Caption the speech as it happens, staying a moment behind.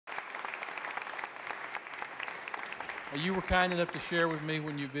You were kind enough to share with me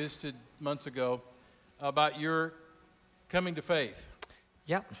when you visited months ago about your coming to faith.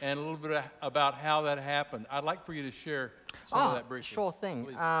 Yep. And a little bit about how that happened. I'd like for you to share some of that briefly. Sure thing.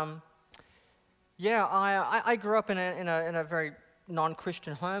 Please. Yeah, I grew up in a very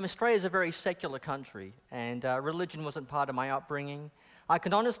non-Christian home. Australia is a very secular country, and religion wasn't part of my upbringing. I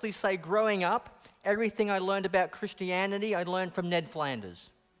can honestly say, growing up, everything I learned about Christianity, I learned from Ned Flanders.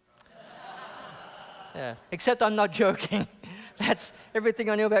 Yeah, except I'm not joking. That's everything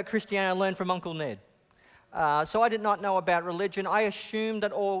I knew about Christianity I learned from Uncle Ned. So I did not know about religion. I assumed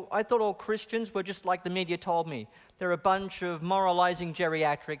that I thought all Christians were just like the media told me. They're a bunch of moralizing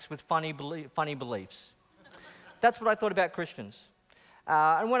geriatrics with funny beliefs. That's what I thought about Christians.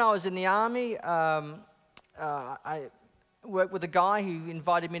 And when I was in the army, I worked with a guy who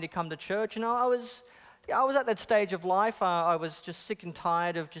invited me to come to church, and I was at that stage of life. I was just sick and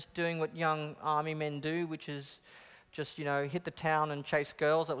tired of just doing what young army men do, which is just, hit the town and chase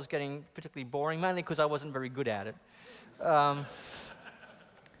girls. That was getting particularly boring, mainly because I wasn't very good at it.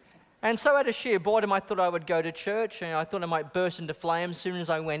 And so out of sheer boredom, I thought I would go to church, and I thought I might burst into flames as soon as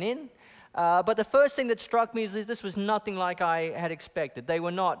I went in. But the first thing that struck me is that this was nothing like I had expected. They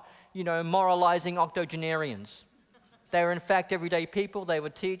were not, moralizing octogenarians. They were, in fact, everyday people. They were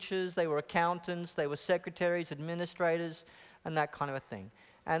teachers, they were accountants, they were secretaries, administrators, and that kind of a thing.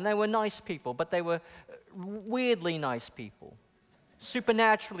 And they were nice people, but they were weirdly nice people,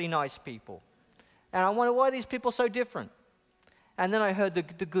 supernaturally nice people. And I wondered, why are these people so different? And then I heard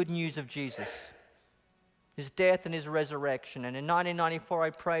the good news of Jesus, his death and his resurrection. And in 1994, I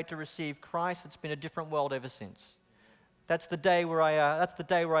prayed to receive Christ. It's been a different world ever since. That's the day where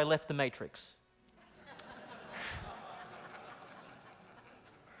I left the Matrix.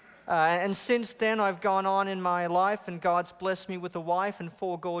 And since then, I've gone on in my life, and God's blessed me with a wife and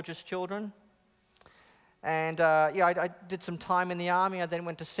 4 gorgeous children. And I did some time in the army. I then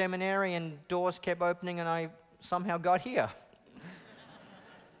went to seminary, and doors kept opening, and I somehow got here.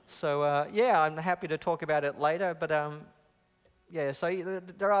 So, I'm happy to talk about it later. But, so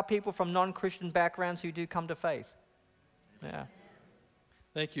there are people from non-Christian backgrounds who do come to faith. Yeah.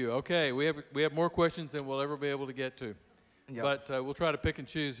 Thank you. Okay, we have more questions than we'll ever be able to get to. Yep. But we'll try to pick and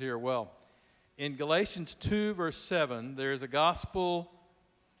choose here well. In Galatians 2, verse 7, there's a gospel,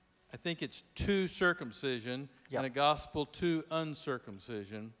 I think it's to circumcision, and a gospel to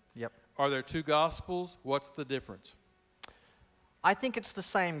uncircumcision. Yep. Are there 2 gospels? What's the difference? I think it's the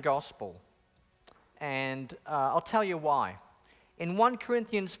same gospel, and I'll tell you why. In 1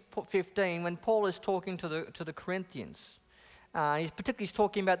 Corinthians 15, when Paul is talking to the Corinthians, he's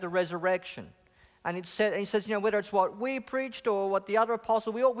talking about the resurrection. And he says, whether it's what we preached or what the other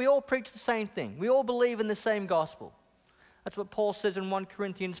apostle, we all preach the same thing. We all believe in the same gospel. That's what Paul says in 1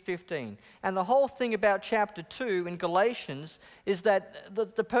 Corinthians 15. And the whole thing about chapter 2 in Galatians is that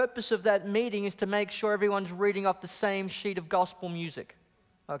the purpose of that meeting is to make sure everyone's reading off the same sheet of gospel music.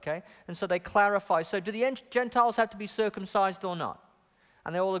 Okay? And so they clarify. So do the Gentiles have to be circumcised or not?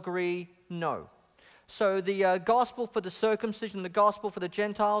 And they all agree, no. So the gospel for the circumcision, the gospel for the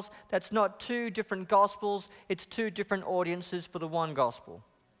Gentiles, that's not 2 different gospels. It's 2 different audiences for the one gospel.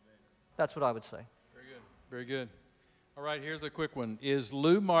 That's what I would say. Very good. Very good. All right, here's a quick one. Is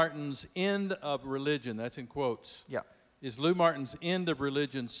Lou Martin's end of religion, that's in quotes. Yeah. Is Lou Martin's end of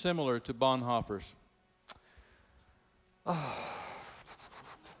religion similar to Bonhoeffer's?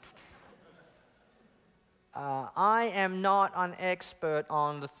 I am not an expert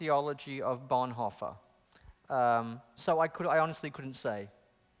on the theology of Bonhoeffer, so I honestly couldn't say.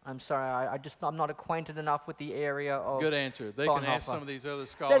 I'm sorry, I'm not acquainted enough with the area of Good answer. They Bonhoeffer. can ask some of these other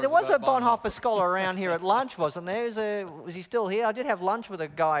scholars. There was a about Bonhoeffer scholar around here at lunch, wasn't there? Was he still here? I did have lunch with a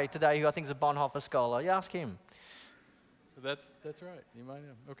guy today who I think is a Bonhoeffer scholar. You ask him. That's right. You might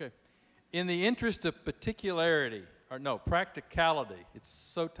have. Okay. In the interest of practicality. It's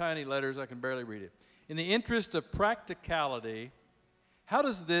so tiny letters I can barely read it. In the interest of practicality, how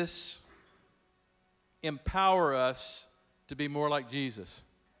does this empower us to be more like Jesus?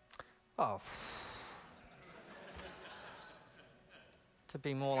 Oh. To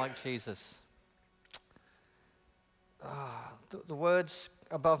be more like Jesus. The words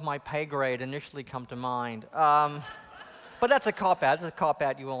above my pay grade initially come to mind. But that's a cop-out. It's a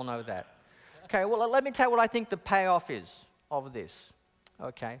cop-out. You all know that. Okay, well, let me tell you what I think the payoff is of this.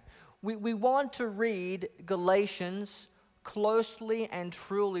 Okay. We want to read Galatians closely and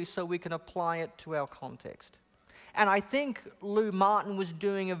truly so we can apply it to our context. And I think Lou Martin was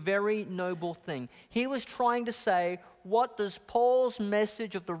doing a very noble thing. He was trying to say, what does Paul's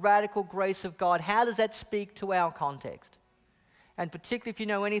message of the radical grace of God, how does that speak to our context? and particularly if you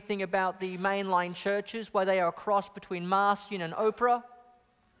know anything about the mainline churches, where they are a cross between Marcion and Oprah,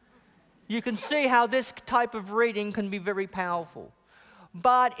 you can see how this type of reading can be very powerful.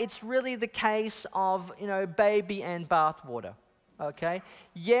 But it's really the case of, baby and bathwater, okay?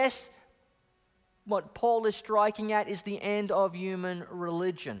 Yes, what Paul is striking at is the end of human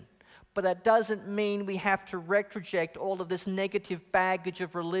religion. But that doesn't mean we have to retroject all of this negative baggage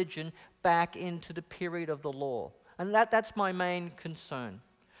of religion back into the period of the law. And that's my main concern.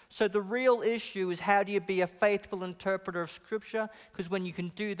 So the real issue is, how do you be a faithful interpreter of Scripture? Because when you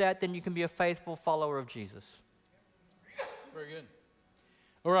can do that, then you can be a faithful follower of Jesus. Very good.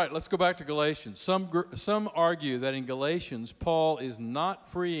 All right, let's go back to Galatians. Some argue that in Galatians, Paul is not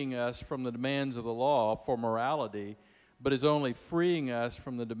freeing us from the demands of the law for morality, but is only freeing us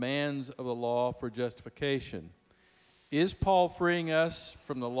from the demands of the law for justification. Is Paul freeing us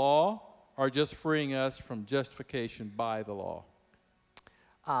from the law, or just freeing us from justification by the law?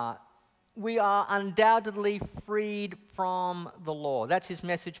 We are undoubtedly freed from the law. That's his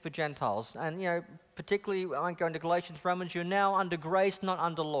message for Gentiles. And, particularly, I won't go into Galatians, Romans, you're now under grace, not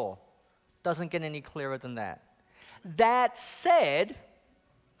under law. Doesn't get any clearer than that. That said,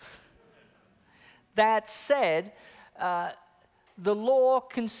 the law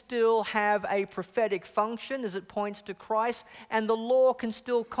can still have a prophetic function as it points to Christ, and the law can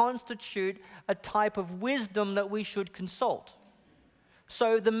still constitute a type of wisdom that we should consult.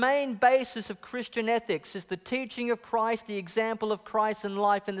 So the main basis of Christian ethics is the teaching of Christ, the example of Christ, and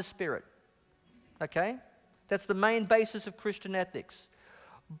life in the Spirit. Okay? That's the main basis of Christian ethics.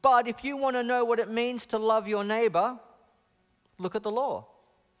 But if you want to know what it means to love your neighbor, look at the law.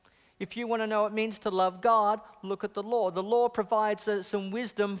 If you want to know what it means to love God, look at the law. The law provides some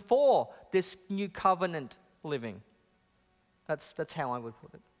wisdom for this new covenant living. That's how I would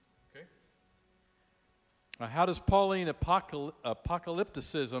put it. Okay. How does Pauline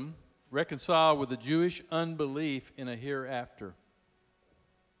apocalypticism reconcile with the Jewish unbelief in a hereafter?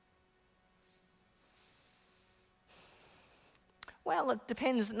 Well, it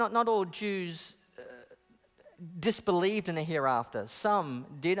depends. Not all Jews disbelieved in a hereafter. Some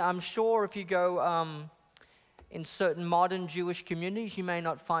did. I'm sure if you go in certain modern Jewish communities, you may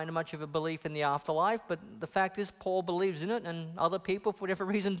not find much of a belief in the afterlife, but the fact is Paul believes in it, and other people, for whatever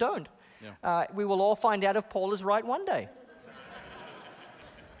reason, don't. Yeah. We will all find out if Paul is right one day.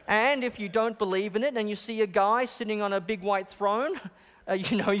 And if you don't believe in it and you see a guy sitting on a big white throne,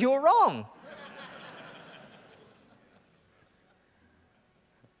 you know you're wrong.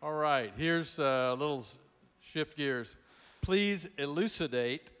 All right, here's a little shift gears. Please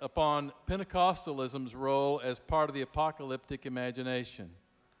elucidate upon Pentecostalism's role as part of the apocalyptic imagination.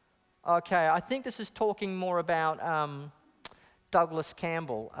 Okay, I think this is talking more about Douglas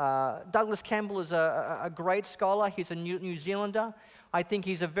Campbell. Douglas Campbell is a great scholar. He's a New Zealander. I think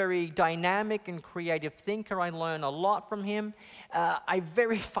he's a very dynamic and creative thinker. I learn a lot from him. I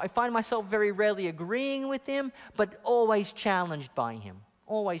find myself very rarely agreeing with him, but always challenged by him.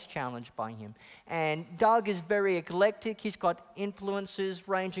 Always challenged by him. And Doug is very eclectic. He's got influences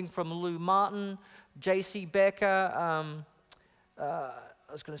ranging from Lou Martin, J.C. Becker,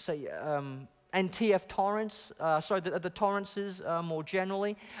 and T.F. Torrance, the Torrances more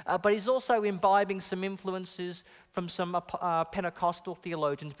generally. But he's also imbibing some influences from some Pentecostal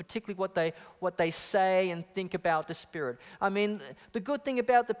theologians, particularly what they say and think about the Spirit. I mean, the good thing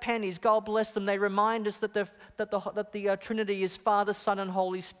about the pennies, God bless them, they remind us that the Trinity is Father, Son, and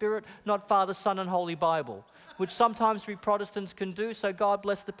Holy Spirit, not Father, Son, and Holy Bible, which sometimes we Protestants can do, so God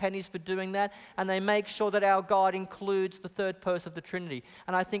bless the pennies for doing that, and they make sure that our God includes the third person of the Trinity.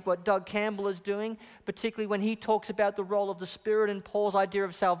 And I think what Doug Campbell is doing, particularly when he talks about the role of the Spirit and Paul's idea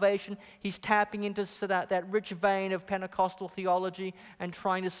of salvation, he's tapping into that rich vein of Pentecostal theology and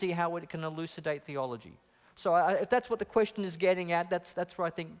trying to see how it can elucidate theology. So if that's what the question is getting at, that's where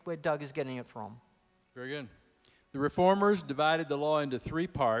I think where Doug is getting it from. Very good. The Reformers divided the law into three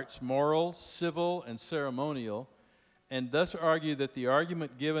parts: moral, civil, and ceremonial, and thus argue that the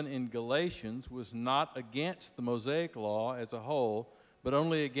argument given in Galatians was not against the Mosaic law as a whole, but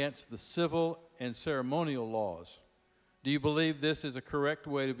only against the civil and ceremonial laws. Do you believe this is a correct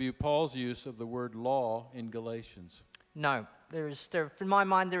way to view Paul's use of the word law in Galatians? No. In my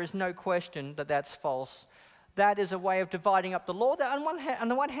mind, there is no question that that's false. That is a way of dividing up the law. That on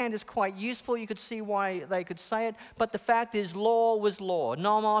the one hand is quite useful. You could see why they could say it. But the fact is, law was law.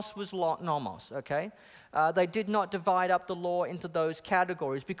 Nomos was nomos, okay? They did not divide up the law into those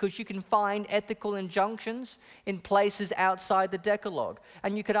categories, because you can find ethical injunctions in places outside the Decalogue.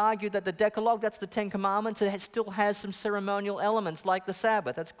 And you could argue that the Decalogue, that's the Ten Commandments, it still has some ceremonial elements like the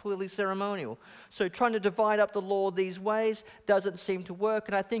Sabbath. That's clearly ceremonial. So trying to divide up the law these ways doesn't seem to work.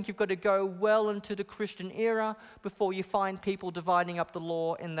 And I think you've got to go well into the Christian era before you find people dividing up the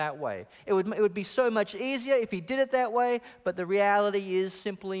law in that way. It would be so much easier if he did it that way, but the reality is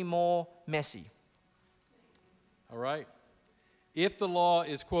simply more messy. All right. If the law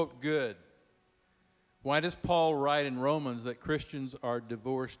is, quote, good, why does Paul write in Romans that Christians are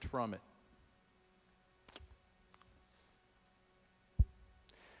divorced from it?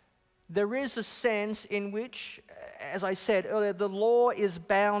 There is a sense in which, as I said earlier, the law is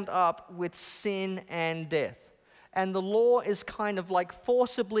bound up with sin and death. And the law is kind of like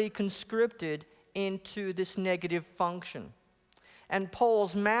forcibly conscripted into this negative function. And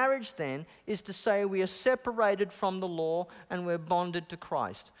Paul's marriage then is to say we are separated from the law and we're bonded to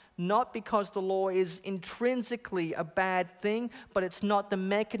Christ. Not because the law is intrinsically a bad thing, but it's not the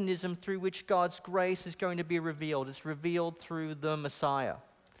mechanism through which God's grace is going to be revealed. It's revealed through the Messiah.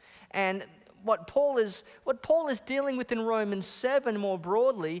 And what Paul is dealing with in Romans 7 more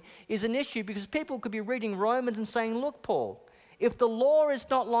broadly is an issue, because people could be reading Romans and saying, look, Paul, if the law is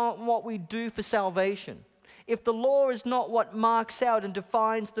not what we do for salvation, if the law is not what marks out and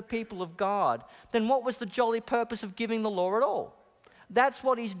defines the people of God, then what was the jolly purpose of giving the law at all? That's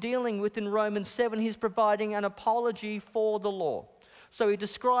what he's dealing with in Romans 7. He's providing an apology for the law. So he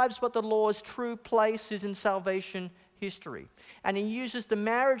describes what the law's true place is in salvation history. And he uses the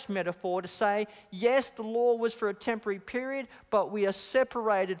marriage metaphor to say, yes, the law was for a temporary period, but we are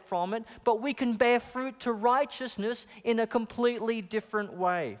separated from it, but we can bear fruit to righteousness in a completely different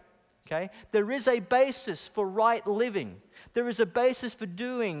way. Okay? There is a basis for right living. There is a basis for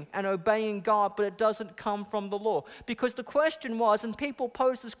doing and obeying God, but it doesn't come from the law. Because the question was, and people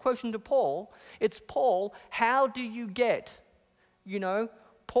posed this question to Paul, it's, Paul, how do you get,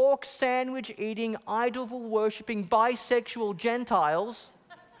 pork sandwich eating, idol worshipping, bisexual Gentiles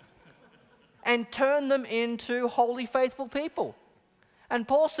and turn them into holy, faithful people? And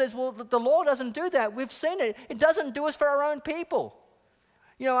Paul says, well, the law doesn't do that. We've seen it. It doesn't do us for our own people.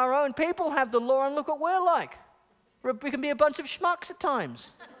 Our own people have the law, and look what we're like. We can be a bunch of schmucks at times.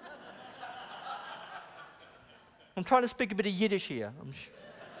 I'm trying to speak a bit of Yiddish here.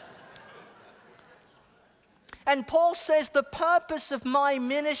 And Paul says the purpose of my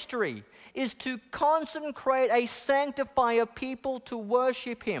ministry is to consecrate a sanctifier people to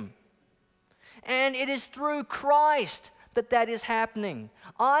worship him. And it is through Christ that is happening.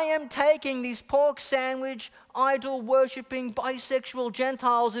 I am taking these pork sandwich, idol-worshipping, bisexual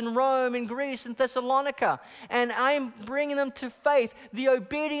Gentiles in Rome, in Greece, in Thessalonica, and I am bringing them to faith, the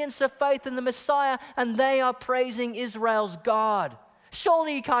obedience of faith in the Messiah, and they are praising Israel's God.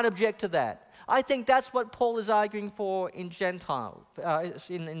 Surely you can't object to that. I think that's what Paul is arguing for in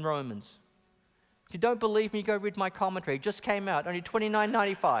in Romans. If you don't believe me, go read my commentary. It just came out, only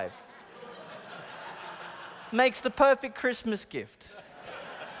 $29.95. Makes the perfect Christmas gift.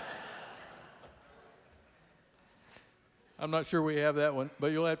 I'm not sure we have that one,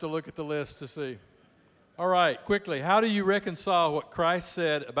 but you'll have to look at the list to see. All right, quickly, how do you reconcile what Christ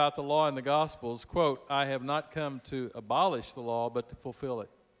said about the law in the Gospels? Quote, I have not come to abolish the law, but to fulfill it.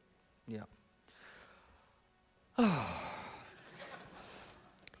 Yeah.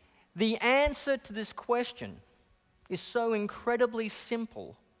 The answer to this question is so incredibly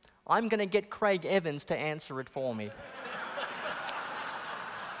simple. I'm going to get Craig Evans to answer it for me.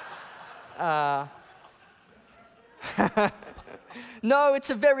 No,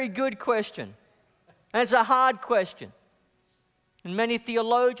 it's a very good question. And it's a hard question. And many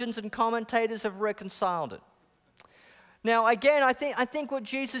theologians and commentators have reconciled it. Now, again, I think what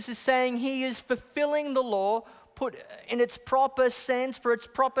Jesus is saying, he is fulfilling the law put in its proper sense, for its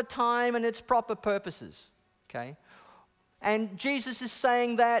proper time and its proper purposes. Okay? And Jesus is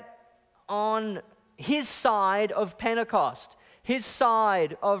saying that on his side of Pentecost, his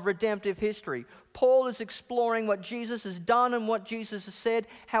side of redemptive history. Paul is exploring what Jesus has done and what Jesus has said,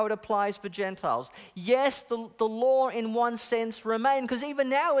 how it applies for Gentiles. Yes, the law in one sense remains, because even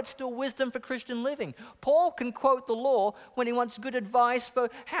now it's still wisdom for Christian living. Paul can quote the law when he wants good advice for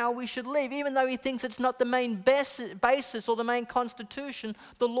how we should live. Even though he thinks it's not the main basis or the main constitution,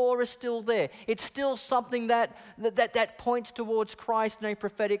 the law is still there. It's still something that points towards Christ in a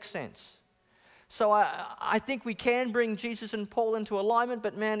prophetic sense. So I think we can bring Jesus and Paul into alignment,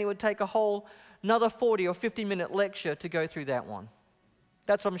 but man, it would take another 40 or 50-minute lecture to go through that one.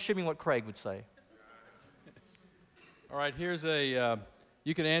 That's, I'm assuming, what Craig would say. All right, here's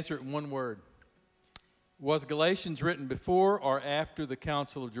you can answer it in one word. Was Galatians written before or after the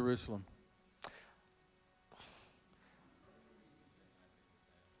Council of Jerusalem?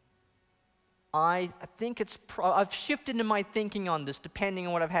 I think it's, I've shifted in my thinking on this depending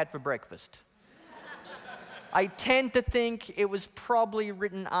on what I've had for breakfast. I tend to think it was probably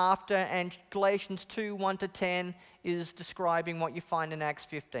written after, and Galatians 2, 1-10 is describing what you find in Acts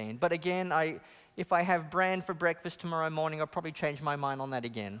 15. But again, if I have bran for breakfast tomorrow morning, I'll probably change my mind on that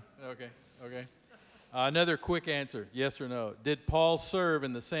again. Okay, okay. Another quick answer, yes or no. Did Paul serve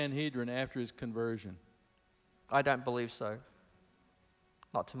in the Sanhedrin after his conversion? I don't believe so.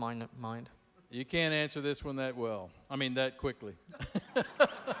 Not to my mind. You can't answer this one that well. I mean, that quickly.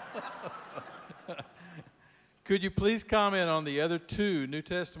 Could you please comment on the other two New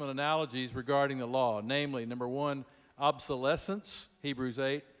Testament analogies regarding the law, namely, number 1, obsolescence, Hebrews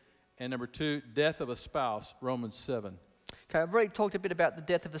 8, and number 2, death of a spouse, Romans 7. Okay, I've already talked a bit about the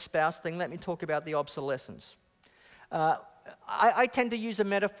death of a spouse thing. Let me talk about the obsolescence. I tend to use a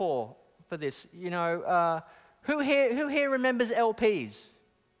metaphor for this. You know, who here remembers LPs?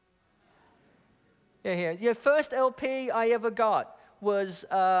 Yeah, here. Your first LP I ever got was,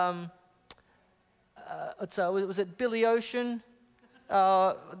 was it Billy Ocean?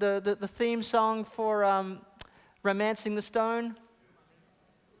 The theme song for Romancing the Stone?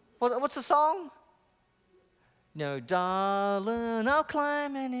 What's the song? No, darling, I'll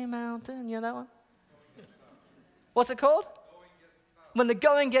climb any mountain. You know that one? What's it called? When the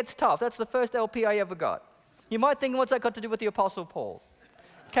Going Gets Tough. That's the first LP I ever got. You might think, what's that got to do with the Apostle Paul?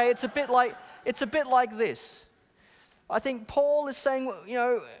 Okay, it's a bit like this. I think Paul is saying, you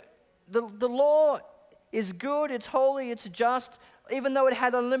know, the law is good, it's holy, it's just, even though it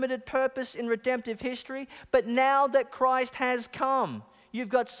had a limited purpose in redemptive history. But now that Christ has come, you've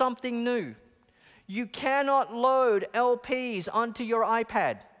got something new. You cannot load LPs onto your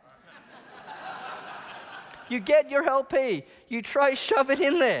iPad. You get your LP, you try shove it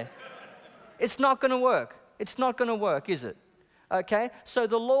in there. It's not going to work. It's not going to work, is it? Okay? So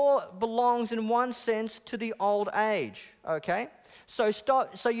the law belongs in one sense to the old age. Okay? So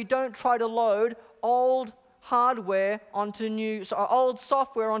you don't try to load old hardware onto new, old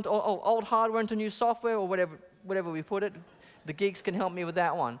software onto old hardware onto new software, or whatever we put it. The geeks can help me with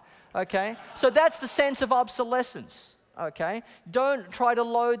that one. Okay? So that's the sense of obsolescence. Okay? Don't try to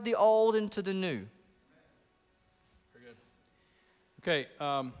load the old into the new. Very good. Okay,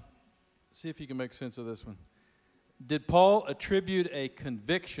 see if you can make sense of this one. Did Paul attribute a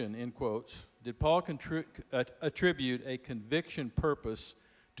conviction, in quotes, did Paul attribute a conviction purpose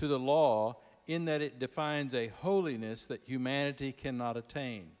to the law in that it defines a holiness that humanity cannot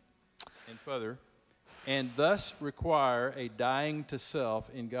attain? And further, and thus require a dying to self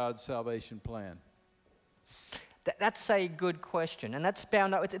in God's salvation plan? That's a good question, and that's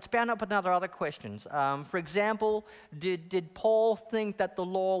bound up. It's bound up with other questions. For example, did Paul think that the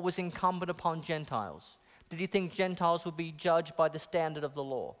law was incumbent upon Gentiles? Did he think Gentiles would be judged by the standard of the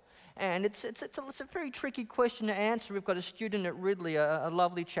law? And it's a very tricky question to answer. We've got a student at Ridley, a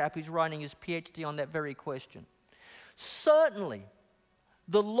lovely chap, who's writing his PhD on that very question. Certainly,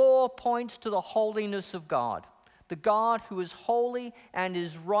 the law points to the holiness of God, the God who is holy and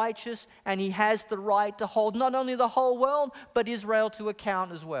is righteous, and he has the right to hold not only the whole world, but Israel to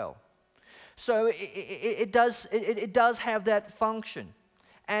account as well. So it does have that function.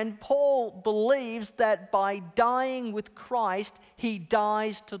 And Paul believes that by dying with Christ, he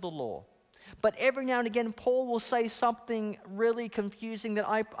dies to the law. But every now and again, Paul will say something really confusing that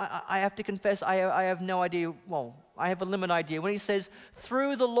I have to confess I have no idea. Well, I have a limited idea. When he says,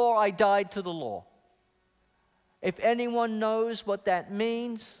 through the law I died to the law. If anyone knows what that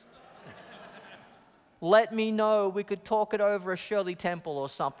means, let me know. We could talk it over a Shirley Temple or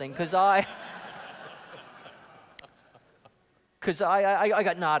something, because I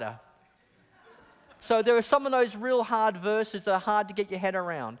got nada. So there are some of those real hard verses that are hard to get your head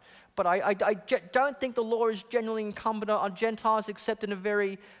around. But I don't think the law is generally incumbent on Gentiles except in a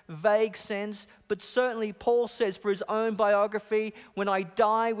very vague sense. But certainly Paul says for his own biography, when I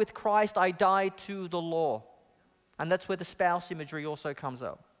die with Christ, I die to the law. And that's where the spouse imagery also comes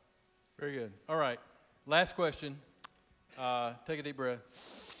up. Very good. All right. Last question. Take a deep breath.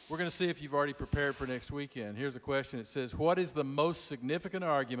 We're going to see if you've already prepared for next weekend. Here's a question. It says, what is the most significant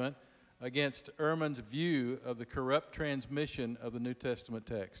argument against Ehrman's view of the corrupt transmission of the New Testament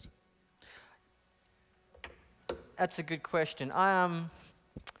text? That's a good question.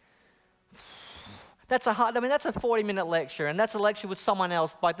 That's a 40-minute lecture, and that's a lecture with someone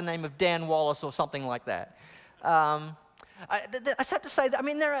else by the name of Dan Wallace or something like that. I have to say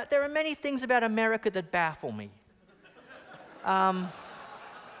that, there are many things about America that baffle me.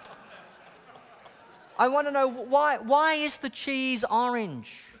 I want to know why is the cheese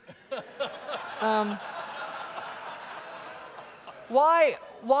orange?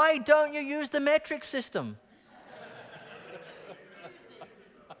 Why don't you use the metric system?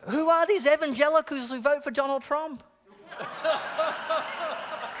 Who are these evangelicals who vote for Donald Trump?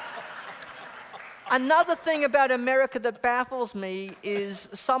 Another thing about America that baffles me is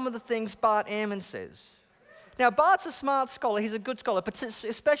some of the things Bart Ehrman says. Now, Bart's a smart scholar. He's a good scholar, but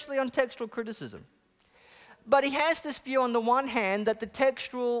especially on textual criticism. But he has this view on the one hand that the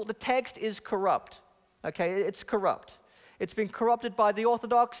text is corrupt. Okay, it's corrupt. It's been corrupted by the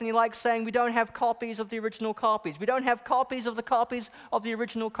Orthodox, and he likes saying we don't have copies of the original copies. We don't have copies of the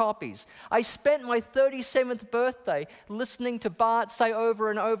original copies. I spent my 37th birthday listening to Bart say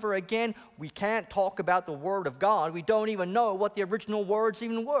over and over again, we can't talk about the Word of God. We don't even know what the original words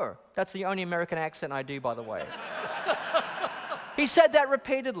even were. That's the only American accent I do, by the way. He said that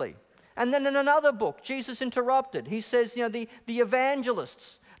repeatedly. And then in another book, Jesus Interrupted, he says, the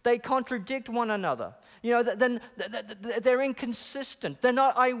evangelists, they contradict one another. They're inconsistent. They're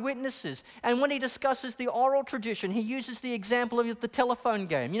not eyewitnesses. And when he discusses the oral tradition, he uses the example of the telephone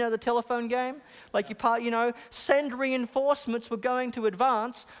game. You know the telephone game? Like send reinforcements, we're going to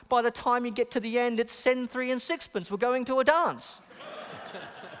advance. By the time you get to the end, it's send 3 and 6pence, we're going to a dance.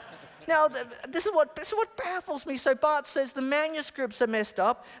 Now, this is what baffles me. So Bart says the manuscripts are messed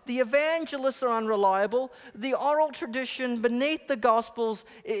up, the evangelists are unreliable, the oral tradition beneath the Gospels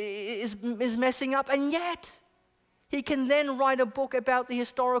is messing up, and yet he can then write a book about the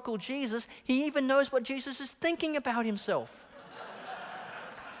historical Jesus. He even knows what Jesus is thinking about himself.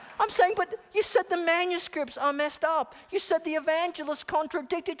 I'm saying, but you said the manuscripts are messed up. You said the evangelists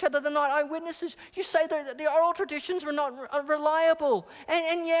contradict each other. They're not eyewitnesses. You say that the oral traditions are not reliable.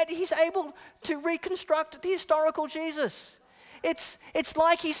 And yet he's able to reconstruct the historical Jesus. It's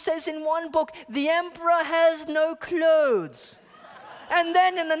like he says in one book, the emperor has no clothes. And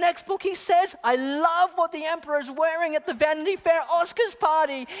then in the next book he says, I love what the emperor is wearing at the Vanity Fair Oscars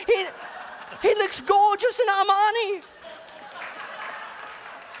party. He looks gorgeous in Armani.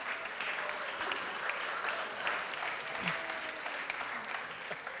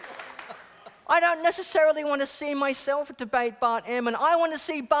 I don't necessarily want to see myself debate Bart Ehrman. I want to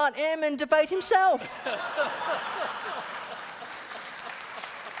see Bart Ehrman debate himself.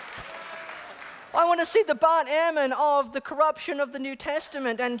 I want to see the Bart Ehrman of the corruption of the New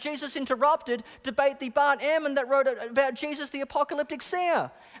Testament and Jesus Interrupted debate the Bart Ehrman that wrote about Jesus, the apocalyptic seer.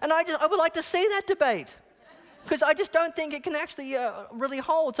 And I would like to see that debate, because I just don't think it can actually really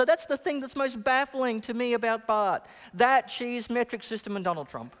hold. So that's the thing that's most baffling to me about Bart. That cheese, metric system, and Donald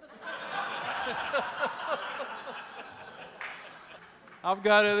Trump. I've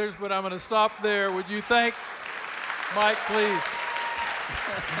got others, but I'm going to stop there. Would you thank Mike, please?